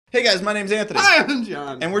Hey guys, my name's Anthony. Hi, I'm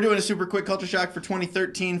John. And we're doing a super quick culture shock for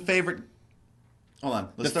 2013 favorite. Hold on.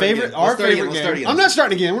 Our favorite game. I'm not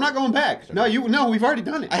starting again. We're not going back. Sorry. No, we've already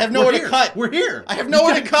done it. I have nowhere to cut. We're here. I have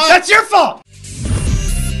nowhere to cut. That's your fault.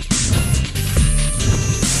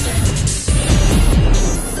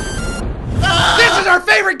 This is our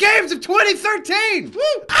favorite games of 2013. Woo!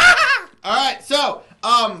 All right, so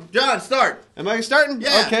John, start. Am I starting?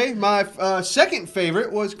 Yeah. Okay. My second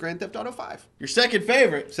favorite was Grand Theft Auto 5. Your second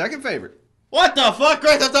favorite. Second favorite. What the fuck?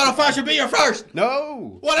 Grand Theft Auto 5 should be your first.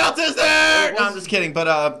 No. What else is there? No, I'm just kidding.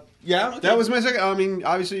 But yeah, okay. That was my second. I mean,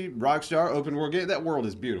 obviously, Rockstar open world game. That world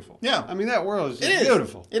is beautiful. Yeah. I mean, that world is It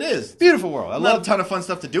beautiful. It is. Beautiful world. I Not love a ton of fun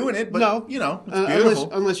stuff to do in it, but No. you know, it's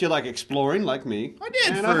beautiful. Unless you like exploring, like me. I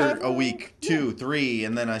did And for a week, 2, 3,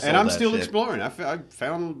 and then I sold And I'm that still shit. exploring. I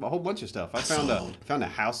found a whole bunch of stuff. I found a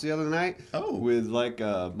house the other night with like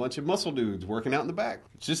a bunch of muscle dudes working out in the back.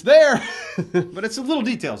 It's just there. But it's the little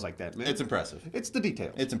details like that, man. It's impressive. It's the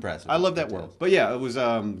details. It's impressive. I love that world. But yeah, it was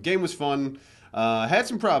game was fun. Had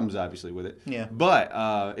some problems, obviously, with it. Yeah.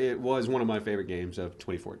 But it was one of my favorite games of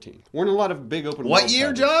 2014. Weren't a lot of big open world What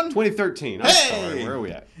year, titles. John? 2013. I'm sorry. Where are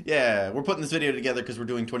we at? Yeah, we're putting this video together because we're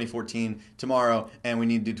doing 2014 tomorrow, and we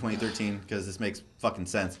need to do 2013 because this makes fucking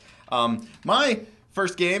sense. My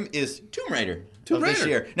first game is Tomb Raider. This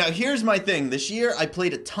year. Now, here's my thing. This year, I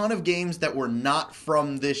played a ton of games that were not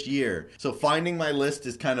from this year. So finding my list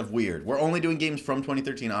is kind of weird. We're only doing games from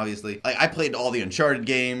 2013, obviously. I played all the Uncharted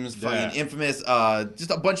games, fucking Infamous,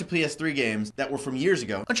 just a bunch of PS3 games that were from years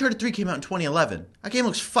ago. Uncharted 3 came out in 2011. That game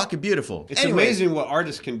looks fucking beautiful. It's amazing what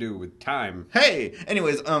artists can do with time. Hey!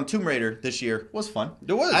 Anyways, Tomb Raider this year was fun.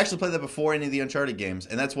 It was. I actually played that before any of the Uncharted games,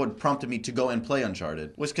 and that's what prompted me to go and play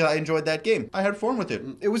Uncharted, was because I enjoyed that game. I had fun with it.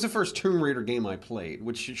 It was the first Tomb Raider game I played,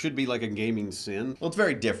 which should be like a gaming sin. Well, it's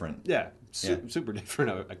very different. Yeah. Super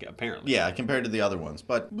different, apparently. Yeah, compared to the other ones.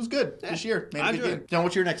 But it was good this year. Made a good game. John,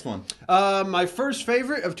 what's your next one? My first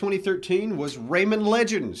favorite of 2013 was Rayman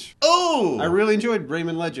Legends. Oh! I really enjoyed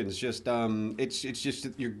Rayman Legends. Just it's just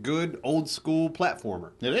your good old school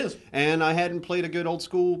platformer. It is. And I hadn't played a good old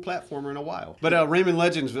school platformer in a while. But Rayman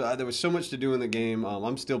Legends, there was so much to do in the game.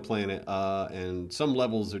 I'm still playing it. And some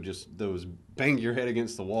levels are just those bang your head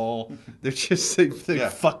against the wall. They're just, they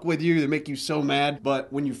fuck with you. They make you so mad.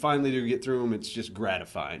 But when you finally do get through them, it's just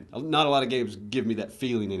gratifying. Not a lot of games give me that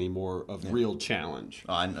feeling anymore of real challenge.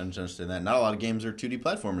 Oh, I understand that. Not a lot of games are 2D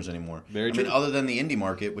platformers anymore. Very true. I mean, other than the indie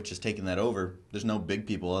market, which has taken that over, there's no big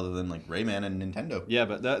people other than like Rayman and Nintendo. Yeah,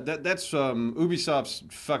 but that's Ubisoft's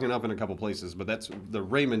fucking up in a couple places. But that's the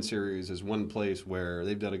Rayman series is one place where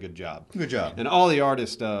they've done a good job. Good job. And all the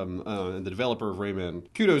artists and the developer of Rayman,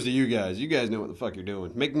 kudos to you guys. You guys know what the fuck you're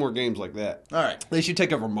doing. Make more games like that. All right. They should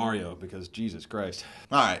take over Mario because Jesus Christ.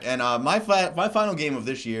 All right, and my final game of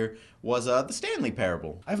this year was the Stanley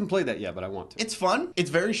Parable. I haven't played that yet, but I want to. It's fun. It's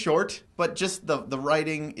very short, but just the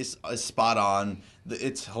writing is spot on.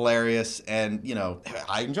 It's hilarious, and you know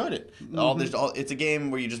I enjoyed it. It's a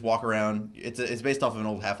game where you just walk around. It's based off of an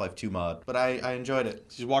old Half-Life 2 mod, but I enjoyed it.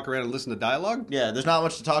 Just walk around and listen to dialogue. Yeah, there's not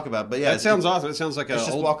much to talk about, but yeah, that sounds awesome. It sounds like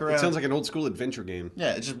walk around. It sounds like an old school adventure game.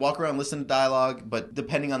 Yeah, it's just walk around, listen to dialogue, but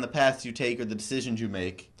depending on the paths you take or the decisions you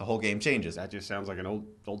make, the whole game changes. That just sounds like an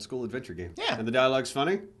old school adventure game. Yeah, and the dialogue's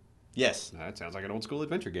funny. Yes. That sounds like an old school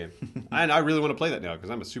adventure game. And I really want to play that now because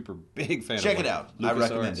I'm a super big fan of it. Check it out. I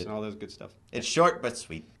recommend it. And all that good stuff. It's short but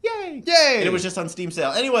sweet. Yay! Yay! And it was just on Steam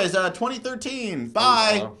sale. Anyways, 2013.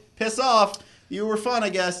 Bye. Piss off. You were fun, I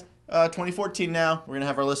guess. 2014 now. We're going to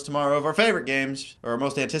have our list tomorrow of our favorite games, or our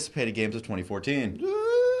most anticipated games of 2014.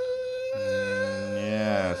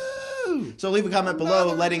 Yes. So leave a comment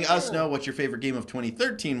below letting us know what your favorite game of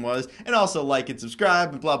 2013 was, and also like and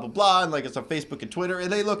subscribe and blah blah blah, and like us on Facebook and Twitter,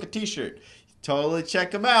 and hey look, a t-shirt. Totally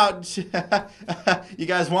check them out. You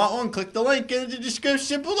guys want one? Click the link in the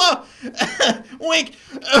description below. Wink.